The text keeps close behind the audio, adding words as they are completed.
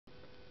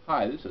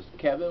Hi, this is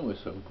Kevin with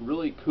some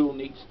really cool,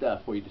 neat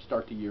stuff for you to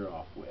start the year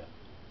off with.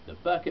 The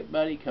Bucket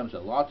Buddy comes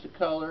in lots of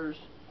colors,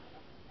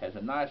 has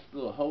a nice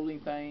little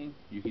holding thing.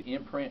 You can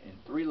imprint in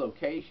 3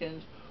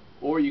 locations,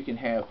 or you can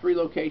have 3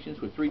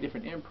 locations with 3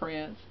 different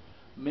imprints.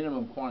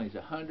 Minimum quantity is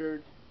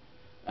 100.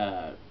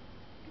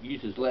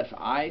 Uses less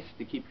ice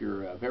to keep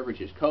your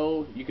beverages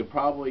cold. You could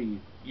probably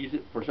use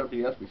it for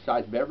something else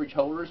besides beverage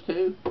holders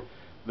too,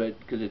 but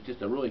because it's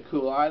just a really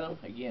cool item.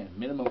 Again,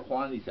 minimum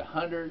quantity is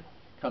 100.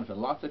 Comes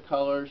in lots of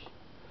colors.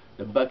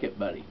 The Bucket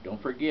Buddy,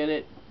 don't forget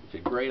it. It's a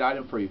great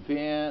item for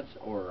events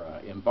or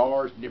in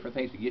bars and different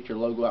things to get your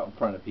logo out in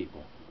front of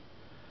people.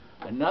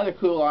 Another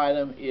cool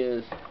item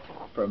is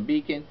from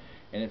Beacon,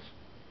 and it's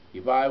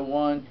you buy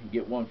one, you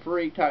get one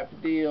free type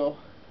of deal.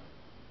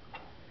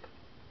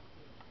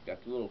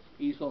 Got the little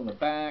easel in the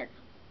back,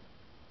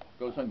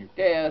 goes on your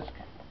desk.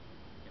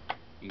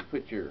 You can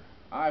put your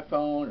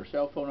iPhone or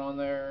cell phone on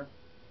there,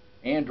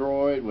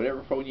 Android,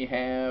 whatever phone you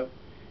have,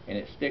 and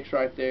it sticks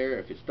right there.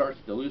 If it starts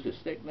to lose its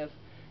thickness,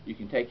 you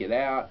can take it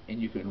out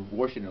and you can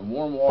wash it in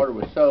warm water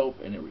with soap,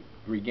 and it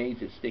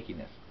regains its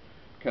stickiness.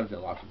 It comes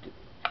in lots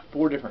of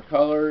 4 different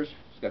colors.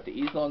 It's got the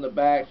easel on the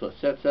back, so it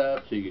sets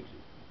up so it's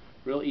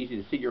real easy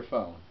to see your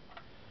phone.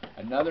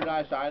 Another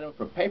nice item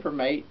from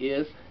Papermate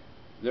is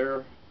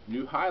their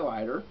new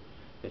highlighter.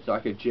 It's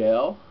like a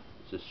gel.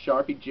 It's a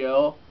Sharpie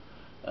GEL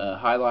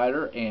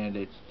highlighter, and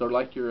it's sort of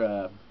like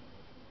your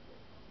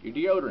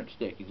deodorant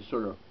stick. You just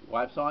sort of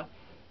wipes on.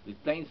 The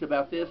things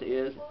about this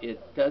is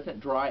it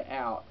doesn't dry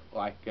out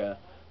like the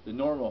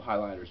normal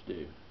highlighters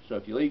do. So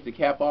if you leave the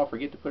cap off,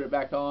 forget to put it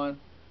back on,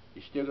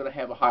 you're still going to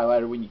have a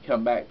highlighter when you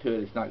come back to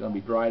it. It's not going to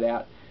be dried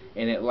out,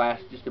 and it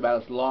lasts just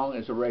about as long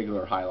as the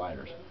regular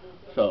highlighters.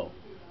 So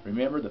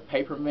remember the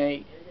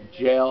Papermate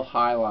Gel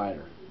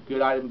Highlighter.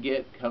 Good item to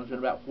get. Comes in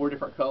about 4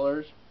 different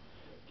colors.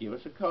 Give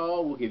us a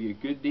call. We'll give you a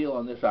good deal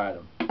on this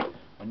item.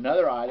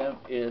 Another item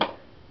is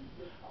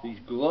these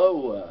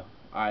glow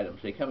items.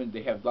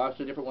 They have lots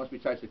of different ones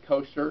besides the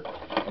coaster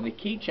and the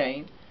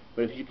keychain,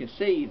 but as you can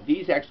see,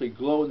 these actually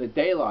glow in the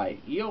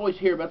daylight. You always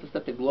hear about the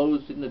stuff that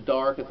glows in the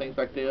dark and things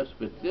like this,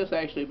 but this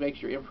actually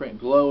makes your imprint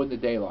glow in the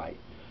daylight.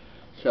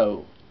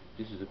 So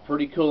this is a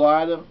pretty cool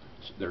item.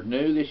 They're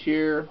new this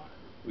year.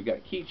 We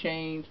got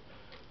keychains,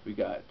 we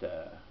got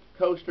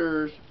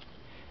coasters,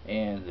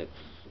 and it's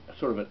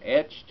sort of an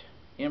etched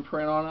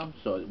imprint on them,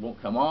 so it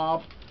won't come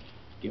off.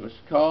 Give us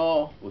a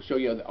call. We'll show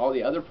you all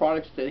the other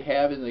products they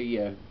have in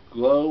the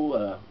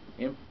glow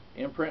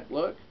imprint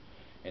look.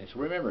 And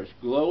remember, it's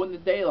glow in the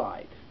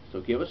daylight.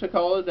 So give us a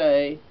call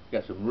today.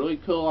 We've got some really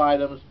cool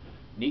items.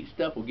 Neat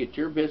stuff will get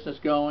your business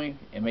going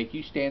and make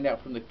you stand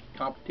out from the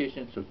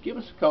competition. So give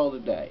us a call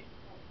today.